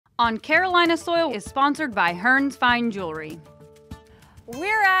On Carolina Soil is sponsored by Hearns Fine Jewelry.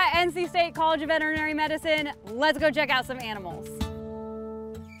 We're at NC State College of Veterinary Medicine. Let's go check out some animals.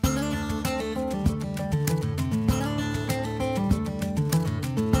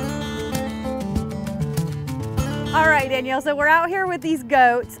 All right, Danielle, so we're out here with these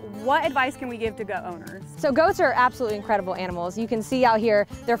goats. What advice can we give to goat owners? So goats are absolutely incredible animals. You can see out here,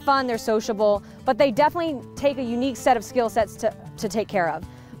 they're fun, they're sociable, but they definitely take a unique set of skill sets to take care of.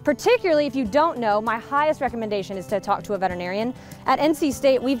 Particularly if you don't know, my highest recommendation is to talk to a veterinarian. At NC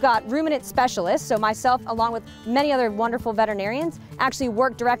State, we've got ruminant specialists, so myself, along with many other wonderful veterinarians, actually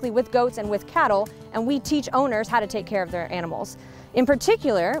work directly with goats and with cattle, and we teach owners how to take care of their animals. In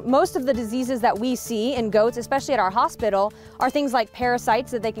particular, most of the diseases that we see in goats, especially at our hospital, are things like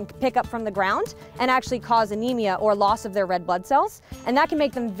parasites that they can pick up from the ground and actually cause anemia or loss of their red blood cells, and that can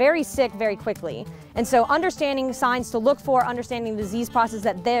make them very sick very quickly. And so understanding signs to look for, understanding the disease process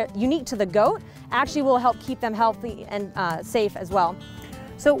that they're unique to the goat actually will help keep them healthy and safe as well.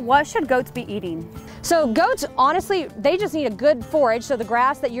 So what should goats be eating? So goats, honestly, they just need a good forage, so the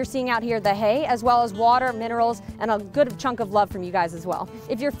grass that you're seeing out here, the hay, as well as water, minerals, and a good chunk of love from you guys as well.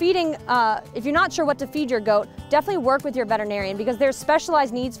 If you're feeding, if you're not sure what to feed your goat, definitely work with your veterinarian because there's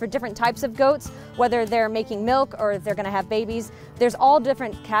specialized needs for different types of goats, whether they're making milk or if they're gonna have babies. There's all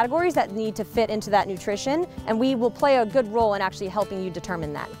different categories that need to fit into that nutrition, and we will play a good role in actually helping you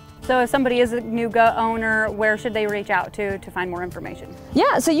determine that. So if somebody is a new goat owner, where should they reach out to find more information?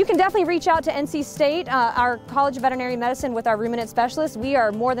 Yeah, so you can definitely reach out to NC State, our College of Veterinary Medicine with our ruminant specialists. We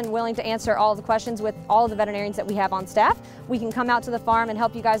are more than willing to answer all of the questions with all of the veterinarians that we have on staff. We can come out to the farm and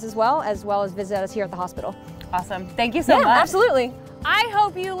help you guys as well as visit us here at the hospital. Awesome. Thank you so much. Absolutely. I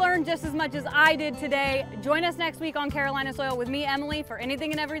hope you learned just as much as I did today. Join us next week on Carolina Soil with me, Emily, for anything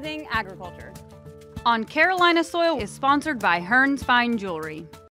and everything agriculture. On Carolina Soil is sponsored by Hearns Fine Jewelry.